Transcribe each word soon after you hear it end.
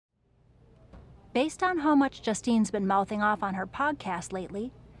Based on how much Justine's been mouthing off on her podcast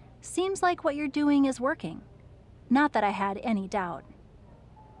lately, seems like what you're doing is working. Not that I had any doubt.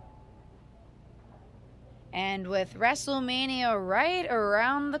 And with WrestleMania right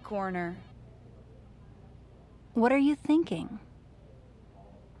around the corner. What are you thinking?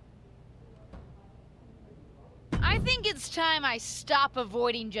 I think it's time I stop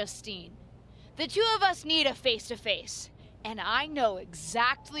avoiding Justine. The two of us need a face-to-face, and I know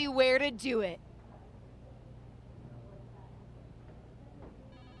exactly where to do it.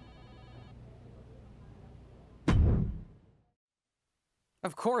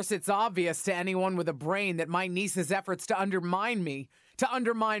 Of course, it's obvious to anyone with a brain that my niece's efforts to undermine me, to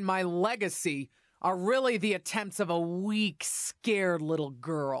undermine my legacy, are really the attempts of a weak, scared little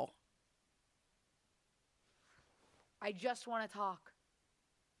girl. I just want to talk.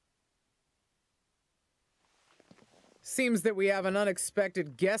 Seems that we have an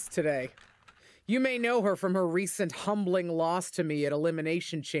unexpected guest today. You may know her from her recent humbling loss to me at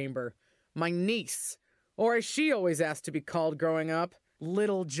Elimination Chamber. My niece, or as she always asked to be called growing up,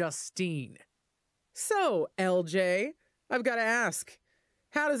 Little Justine. So, LJ, I've got to ask,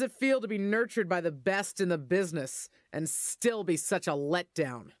 how does it feel to be nurtured by the best in the business and still be such a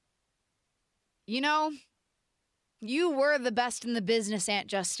letdown? You know, you were the best in the business, Aunt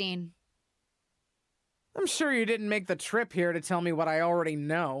Justine. I'm sure you didn't make the trip here to tell me what I already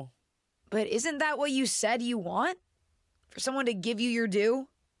know. But isn't that what you said you want? For someone to give you your due?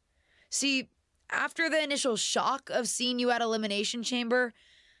 See, after the initial shock of seeing you at Elimination Chamber,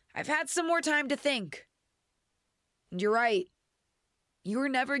 I've had some more time to think. And you're right. You were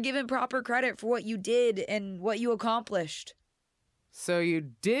never given proper credit for what you did and what you accomplished. So you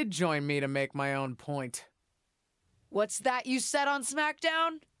did join me to make my own point. What's that you said on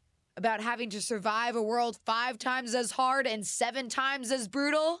SmackDown? About having to survive a world 5 times as hard and 7 times as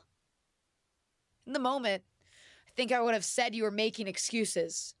brutal? In the moment, I think I would have said you were making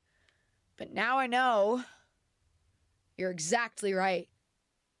excuses. But now I know you're exactly right.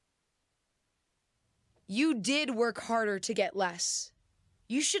 You did work harder to get less.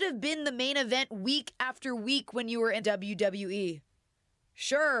 You should have been the main event week after week when you were in WWE.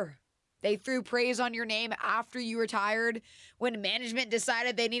 Sure, they threw praise on your name after you retired, when management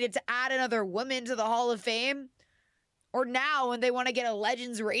decided they needed to add another woman to the Hall of Fame. Or now when they want to get a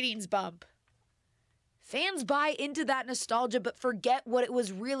Legends ratings bump. Fans buy into that nostalgia but forget what it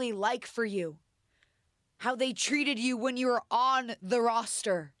was really like for you. How they treated you when you were on the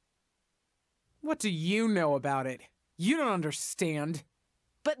roster. What do you know about it? You don't understand.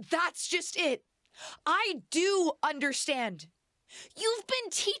 But that's just it. I do understand. You've been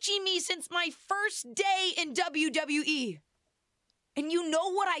teaching me since my first day in WWE. And you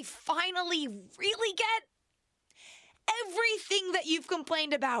know what I finally really get? Everything that you've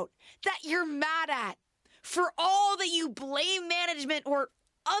complained about, that you're mad at, for all that you blame management or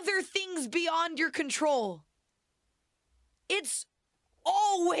other things beyond your control. It's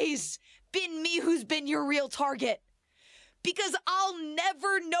always been me who's been your real target. Because I'll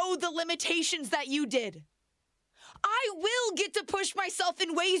never know the limitations that you did. I will get to push myself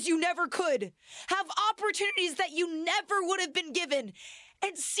in ways you never could, have opportunities that you never would have been given,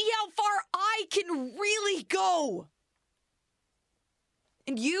 and see how far I can really go.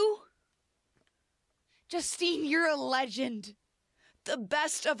 And you? Justine, you're a legend. The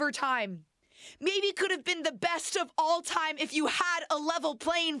best of her time. Maybe could have been the best of all time if you had a level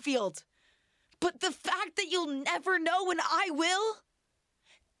playing field. But the fact that you'll never know and I will,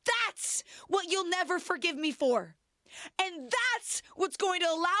 that's what you'll never forgive me for. And that's what's going to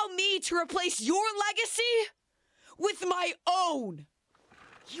allow me to replace your legacy with my own.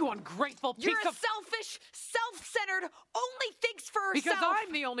 You ungrateful piece You're a of... selfish, self-centered, only thinks for herself. Because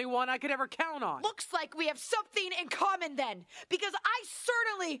I'm the only one I could ever count on. Looks like we have something in common then, because I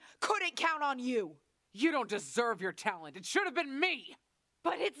certainly couldn't count on you. You don't deserve your talent. It should have been me.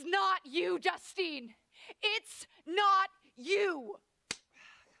 But it's not you, Justine. It's not you.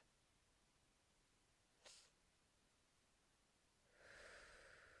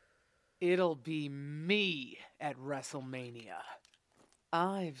 It'll be me at WrestleMania.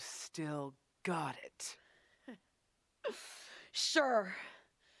 I've still got it. Sure,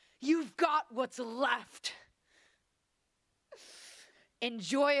 you've got what's left.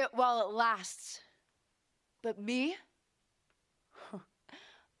 Enjoy it while it lasts. But me?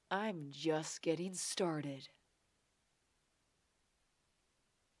 I'm just getting started.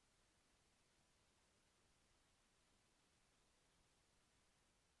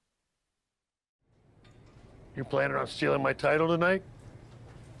 You planning on stealing my title tonight?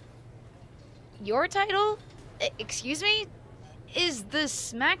 Your title? Excuse me? Is the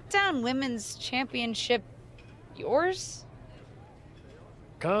SmackDown Women's Championship yours?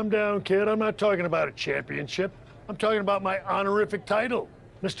 Calm down, kid. I'm not talking about a championship. I'm talking about my honorific title,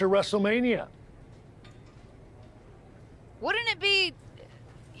 Mr. WrestleMania. Wouldn't it be...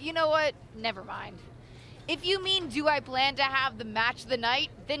 You know what? Never mind. If you mean do I plan to have the match of the night,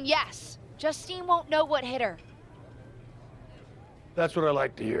 then yes. Justine won't know what hit her. That's what I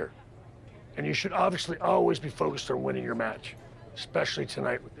like to hear. And you should obviously always be focused on winning your match, especially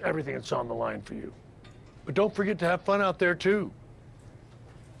tonight with everything that's on the line for you. But don't forget to have fun out there, too.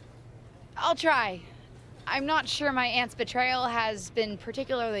 I'll try. I'm not sure my aunt's betrayal has been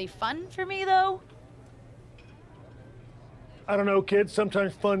particularly fun for me, though. I don't know, kid.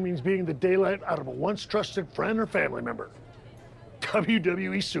 Sometimes fun means beating the daylight out of a once trusted friend or family member.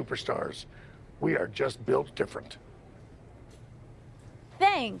 WWE superstars. We are just built different.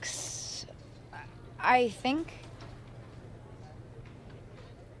 Thanks. I think.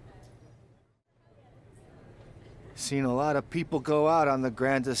 Seen a lot of people go out on the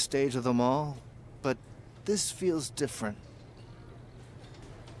grandest stage of them all, but this feels different.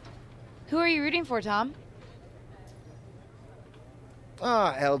 Who are you rooting for, Tom?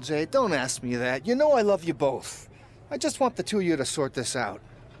 Ah, LJ, don't ask me that. You know I love you both. I just want the two of you to sort this out.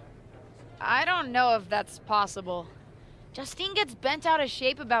 I don't know if that's possible. Justine gets bent out of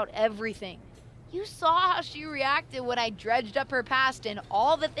shape about everything. You saw how she reacted when I dredged up her past and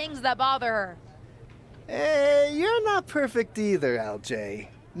all the things that bother her. Hey, you're not perfect either, LJ.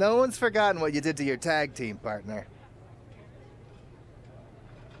 No one's forgotten what you did to your tag team partner.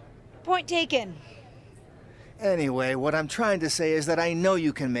 Point taken. Anyway, what I'm trying to say is that I know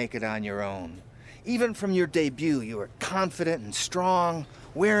you can make it on your own. Even from your debut, you were confident and strong,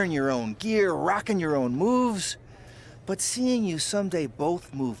 wearing your own gear, rocking your own moves. But seeing you someday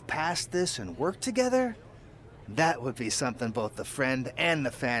both move past this and work together, that would be something both the friend and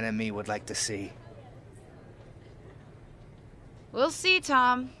the fan in me would like to see. We'll see,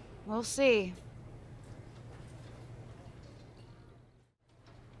 Tom. We'll see.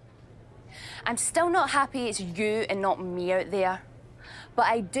 I'm still not happy it's you and not me out there. But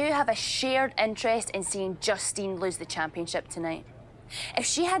I do have a shared interest in seeing Justine lose the championship tonight. If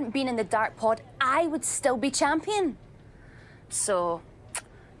she hadn't been in the Dark Pod, I would still be champion. So,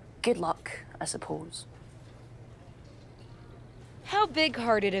 good luck, I suppose. How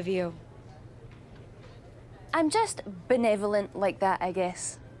big-hearted of you. I'm just benevolent like that, I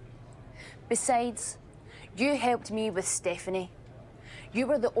guess. Besides, you helped me with Stephanie. You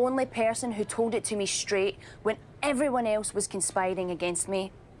were the only person who told it to me straight when everyone else was conspiring against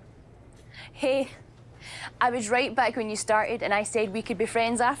me. Hey, I was right back when you started and I said we could be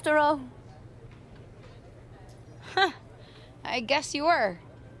friends after all. Huh. I guess you were.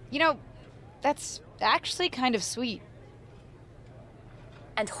 You know, that's actually kind of sweet.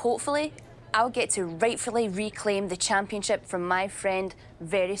 And hopefully, I'll get to rightfully reclaim the championship from my friend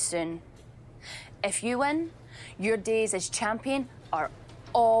very soon. If you win, your days as champion are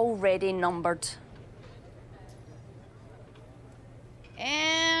already numbered.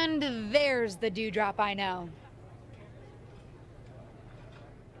 And there's the dewdrop I know.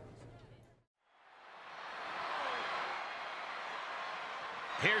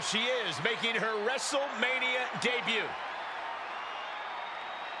 Here she is, making her WrestleMania debut.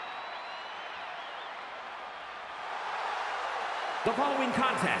 The following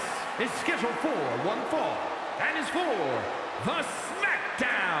contest is scheduled for one fall and is for the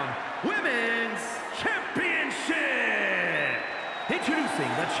SmackDown Women's Championship.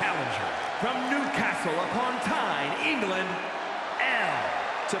 Introducing the challenger from Newcastle upon Tyne, England, Elle.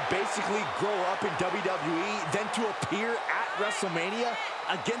 To basically grow up in WWE, then to appear at WrestleMania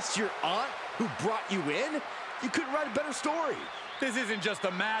against your aunt who brought you in? You couldn't write a better story. This isn't just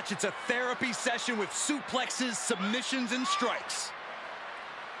a match, it's a therapy session with suplexes, submissions, and strikes.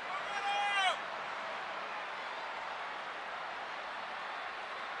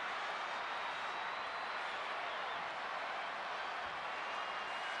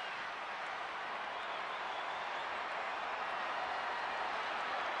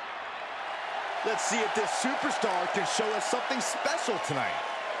 Let's see if this superstar can show us something special tonight.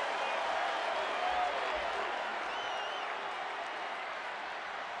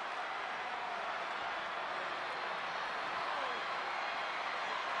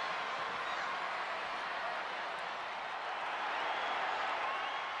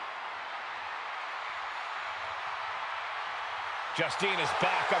 Justine is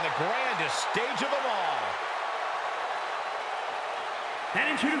back on the grandest stage of them all. And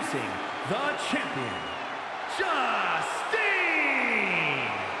introducing the champion, Justine.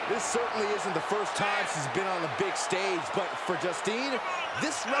 This this certainly isn't the first time she's been on the big stage, but for Justine,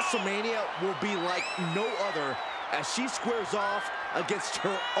 this WrestleMania will be like no other as she squares off against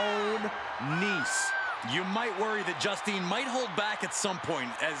her own niece. You might worry that Justine might hold back at some point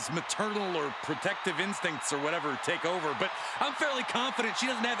as maternal or protective instincts or whatever take over, but I'm fairly confident she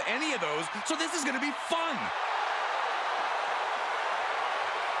doesn't have any of those, so this is going to be fun.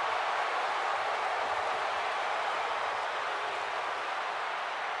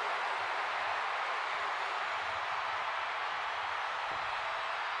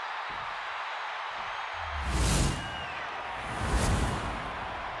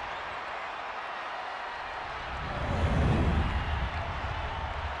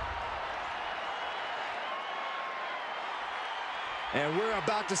 And we're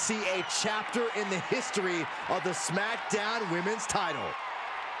about to see a chapter in the history of the SmackDown Women's title.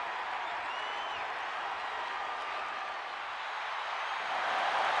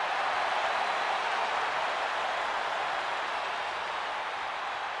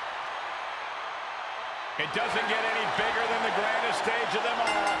 It doesn't get any bigger than the grandest stage of them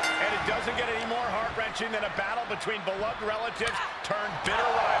all, and it doesn't get any more heart-wrenching than a battle between beloved relatives turned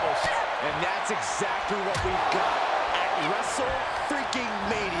bitter rivals. And that's exactly what we've got at WrestleMania.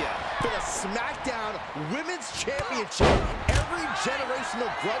 For the SmackDown Women's Championship, every generational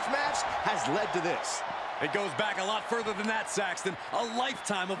grudge match has led to this. It goes back a lot further than that, Saxton. A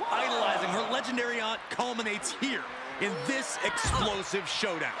lifetime of idolizing her legendary aunt culminates here in this explosive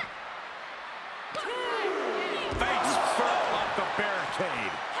showdown. Face first off the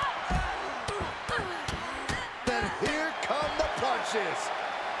barricade. Then here come the punches.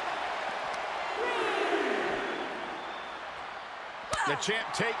 The champ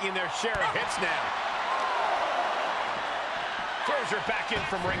taking their share of hits now. Throws her back in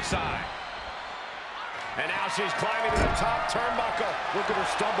from ringside. And now she's climbing to the top turnbuckle. Look at her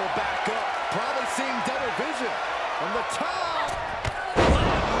stumble back up. Probably seeing double vision. From the top.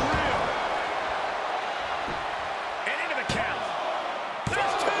 Unreal. And into the count.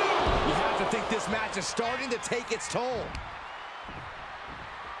 There's two. You have to think this match is starting to take its toll.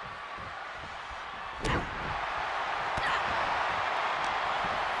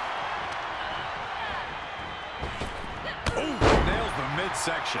 Nails the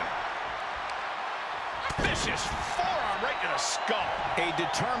midsection. Vicious forearm right in the skull. A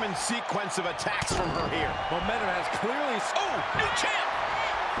determined sequence of attacks from her here. Momentum has clearly... Oh, new champ!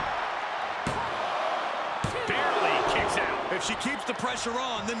 Barely kicks out. If she keeps the pressure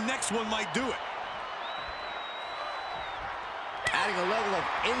on, the next one might do it. Adding a level of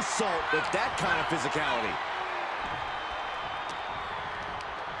insult with that kind of physicality.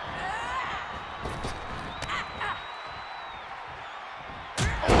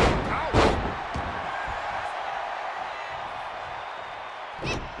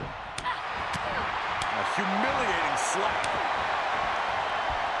 Humiliating slap.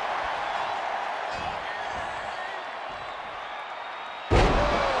 Oh,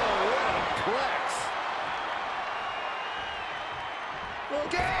 what a plex.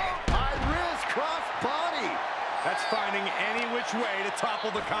 Look out! High wrist, cross body. That's finding any which way to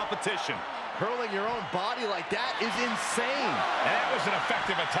topple the competition. Hurling your own body like that is insane. And that was an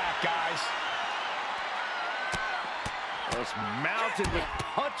effective attack, guys. Just mounted with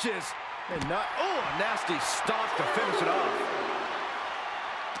punches. And not, oh, a nasty stomp to finish it off.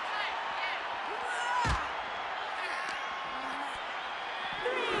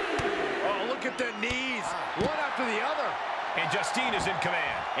 Oh, look at the knees, one after the other. And Justine is in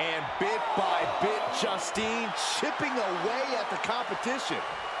command. And bit by bit, Justine chipping away at the competition.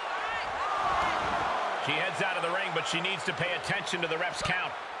 She heads out of the ring, but she needs to pay attention to the ref's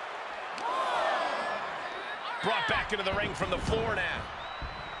count. Brought back into the ring from the floor now.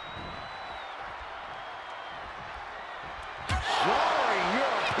 Roaring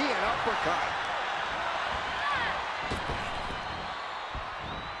European uppercut.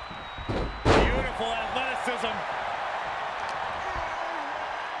 Beautiful athleticism.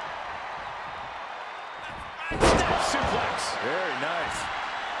 Snap suplex. Very nice.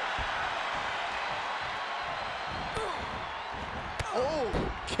 Oh,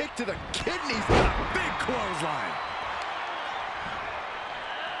 kick to the kidneys. Big clothesline.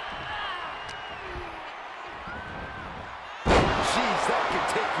 Jeez, that could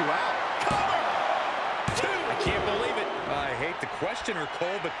take you out. Cover! Two! I can't believe it. I hate to question her,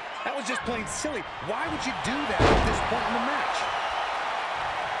 Cole, but that was just plain silly. Why would you do that at this point in the match?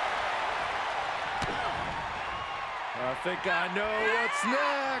 I think I know what's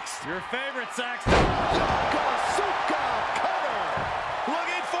next. Your favorite, Saxton. Yokosuka cover.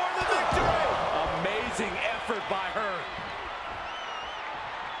 Looking for the victory. Amazing effort by her.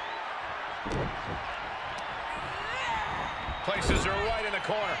 Places her right in the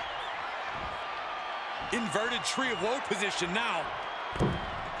corner. Inverted tree of woe position now.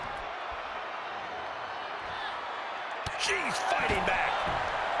 She's fighting back.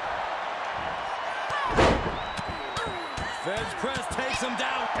 Feds press takes him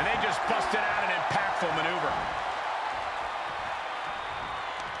down. And they just busted out an impactful maneuver.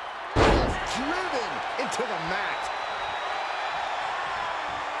 Driven into the mat.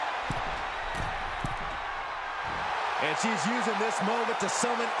 And she's using this moment to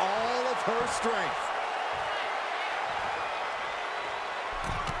summon all of her strength.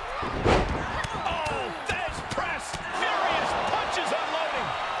 Oh, Fez press. Furious punches unloading.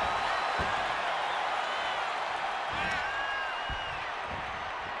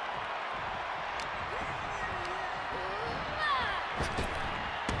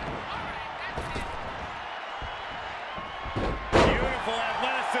 Beautiful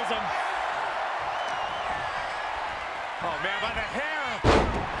athleticism. Oh, man, by the hair.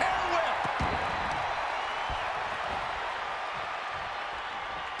 Hair whip.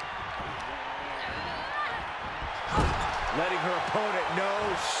 Letting her opponent know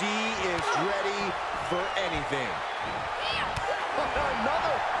she is ready for anything.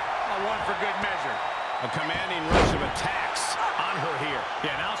 Another. One for good measure. A commanding rush of attacks on her here.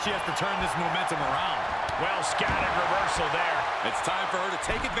 Yeah, now she has to turn this momentum around. Well scattered reversal there. It's time for her to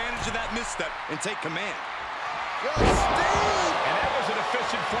take advantage of that misstep and take command. Justine! And that was an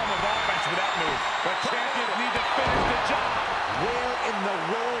efficient form of offense with that move. But champions need to finish the job. Where in the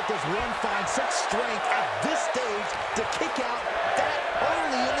world does one find such strength at this stage to kick out that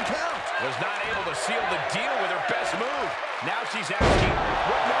early in the count? Was not able to seal the deal with her best move. Now she's asking,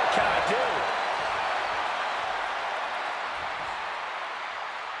 what more can I do?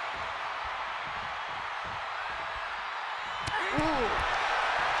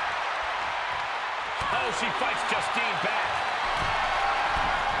 Oh, she fights Justine back.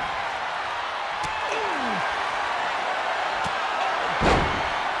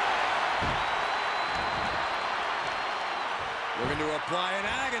 Looking to apply an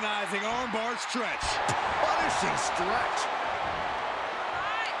agonizing armbar stretch. Punishing stretch.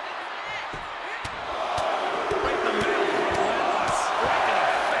 Right in the middle. Relentless. Right in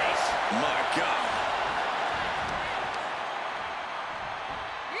the face. My God.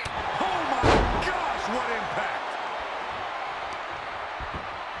 Oh, my gosh, what impact.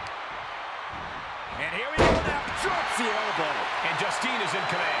 And here we go now. Drops the elbow. And Justine is in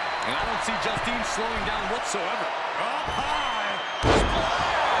command. And I don't see Justine slowing down whatsoever. Up high.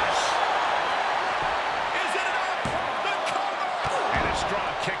 Splash. Is it enough? The cover. And a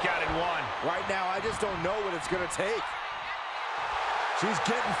strong kick out in one. Right now, I just don't know what it's going to take. She's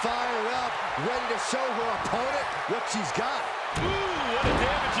getting fired up, ready to show her opponent what she's got. Ooh, what a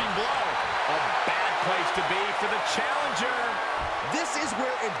damaging blow. A bad place to be for the challenger. This is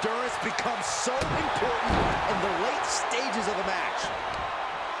where endurance becomes so important in the late stages of the match.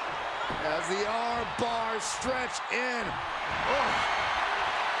 As the arm bars stretch in. Oh.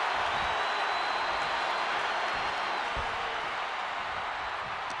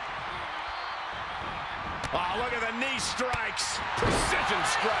 Oh, look at the knee strikes. Precision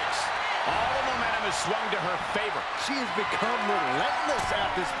strikes. All the momentum is swung to her favor. She has become relentless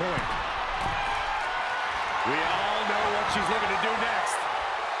at this point. We all know what she's looking to do next.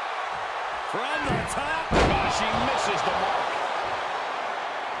 From the top. Oh, she misses the mark.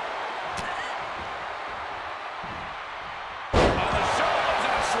 On the shoulders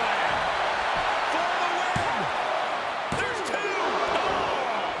and a slam. For the win. There's two.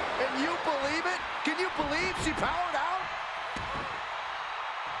 Oh. And you believe it? Can you believe she powered out?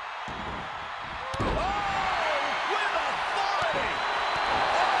 With authority.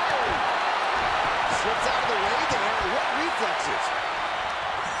 Slips out of the way there. What reflexes?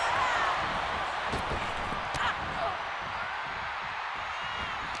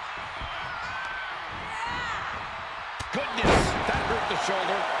 Goodness, that hurt the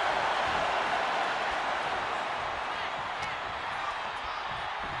shoulder.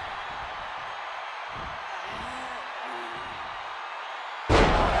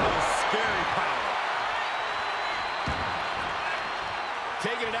 That was scary power.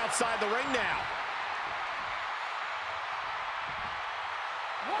 Taking it outside the ring now.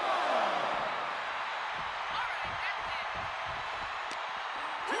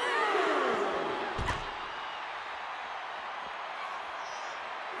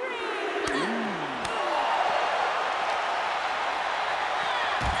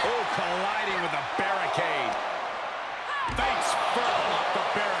 Oh, colliding with the barricade. Face first off the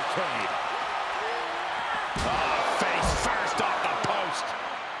barricade. Oh, face first off the post.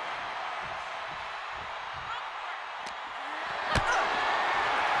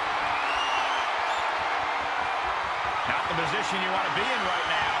 the position you want to be in right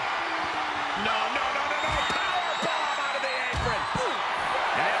now. No. Power bomb out of the apron.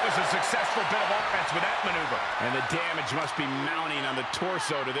 And that was a successful bit of offense with that maneuver. And the damage must be mounting on the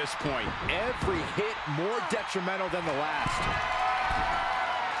torso to this point. Every hit more detrimental than the last.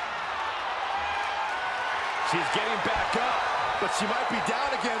 She's getting back up, but she might be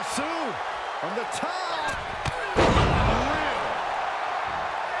down again soon. From the top. Unreal.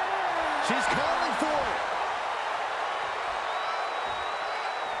 She's calling for it.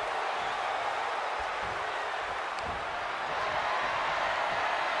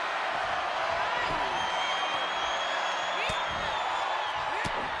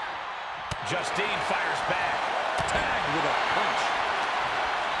 Justine fires back. Tagged with a punch.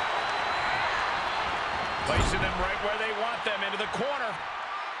 Placing them right where they want them, into the corner.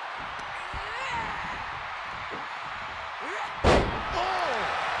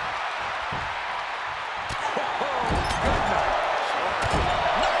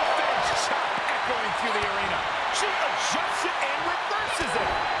 Through the arena. She adjusts it and reverses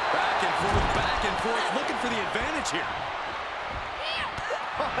it. Back and forth, looking for the advantage here.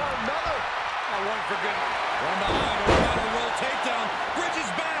 Another. One for good. One behind, a roll takedown. Bridges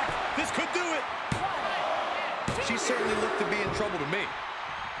back. This could do it. She certainly looked to be in trouble to me.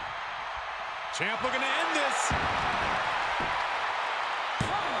 Champ looking to end this.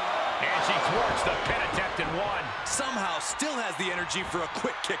 And she thwarts the pin attempt in one. Somehow still has the energy for a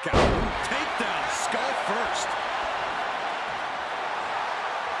quick kick out. Takedown, skull first.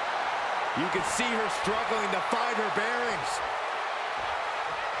 You can see her struggling to find her bearings.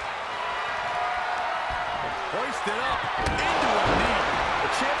 Hoisted up into a knee.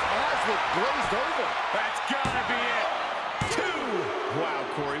 The champ's eyes look glazed over. That's gotta be it. 2. Wow,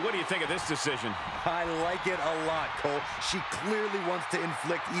 Corey, what do you think of this decision? I like it a lot, Cole. She clearly wants to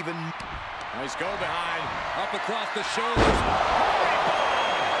inflict even... Nice go behind. Up across the shoulders.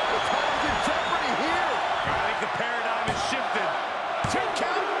 The title's in jeopardy here. I think the paradigm has shifted. 2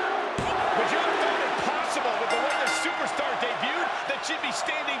 count. Would you have thought it possible with the way the superstar debuted that she'd be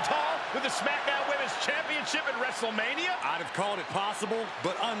standing tall with the SmackDown Women's Championship at WrestleMania? I'd have called it possible,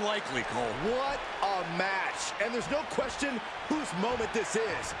 but unlikely, Cole. What a match. And there's no question whose moment this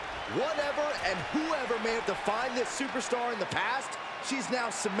is. Whatever and whoever may have defined this superstar in the past, she's now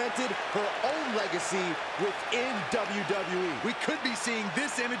cemented her own legacy within WWE. We could be seeing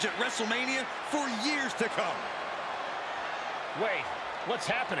this image at WrestleMania for years to come. Wait, what's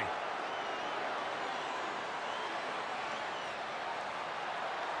happening?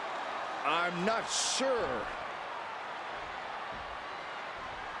 I'm not sure.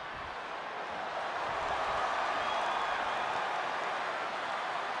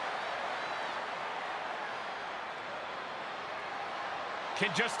 Can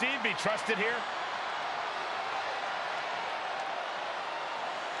Justine be trusted here?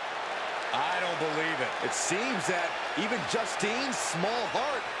 I don't believe it. It seems that even Justine's small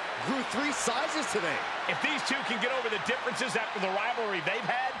heart grew 3 sizes today. If these two can get over the differences after the rivalry they've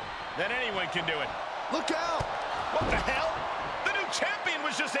had, then anyone can do it. Look out! What the hell? The new champion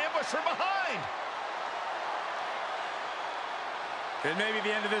was just ambushed from behind. It may be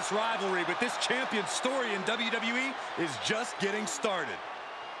the end of this rivalry, but this champion's story in WWE is just getting started.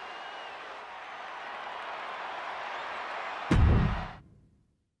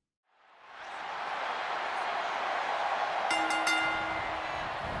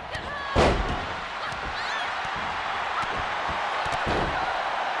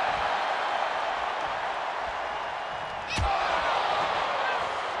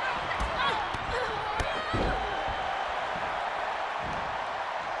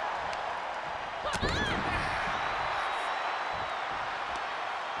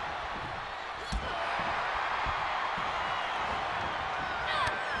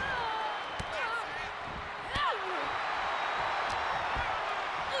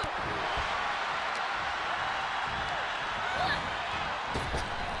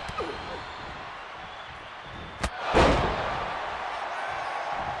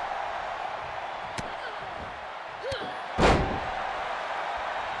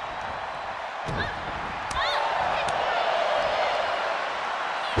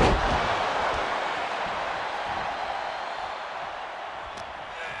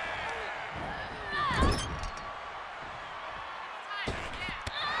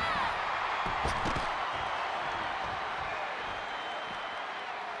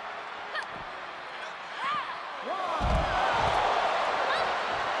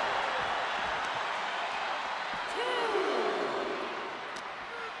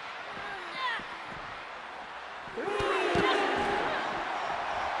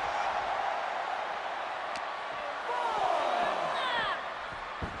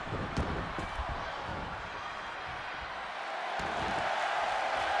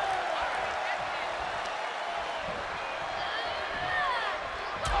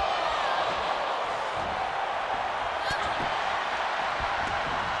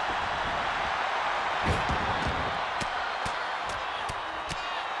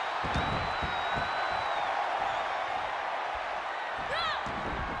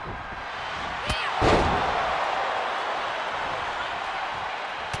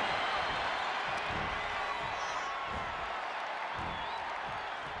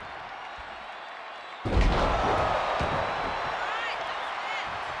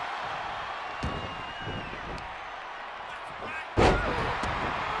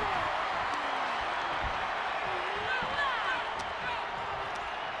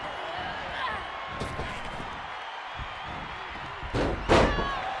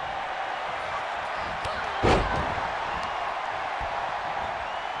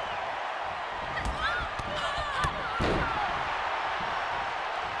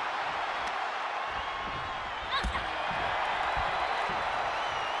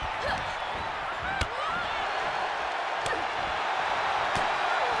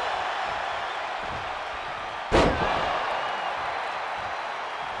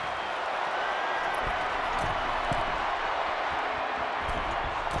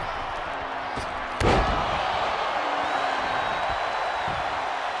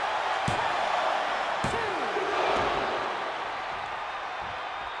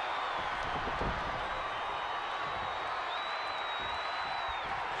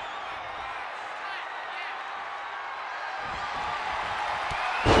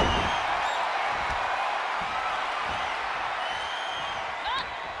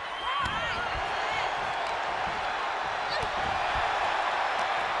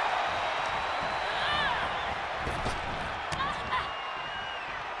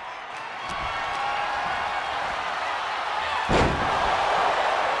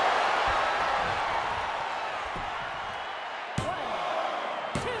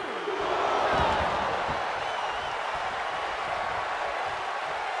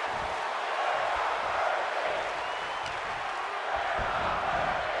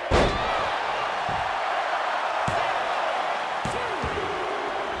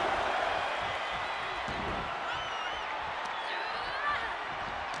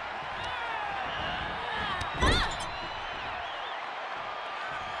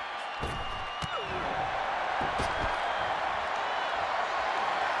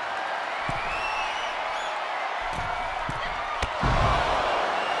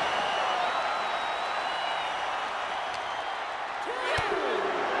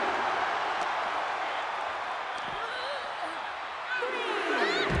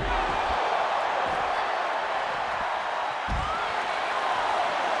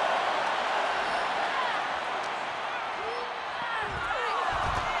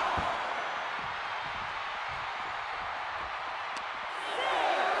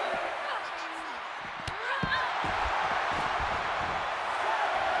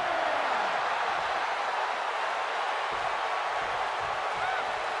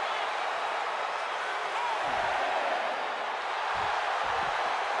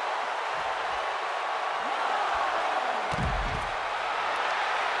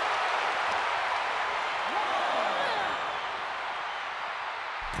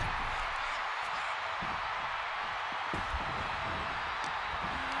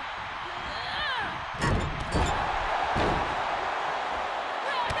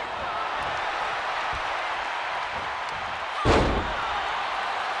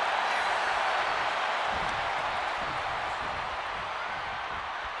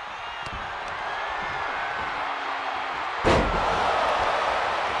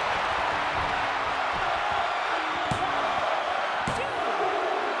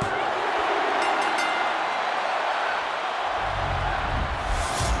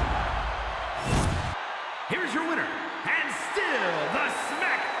 still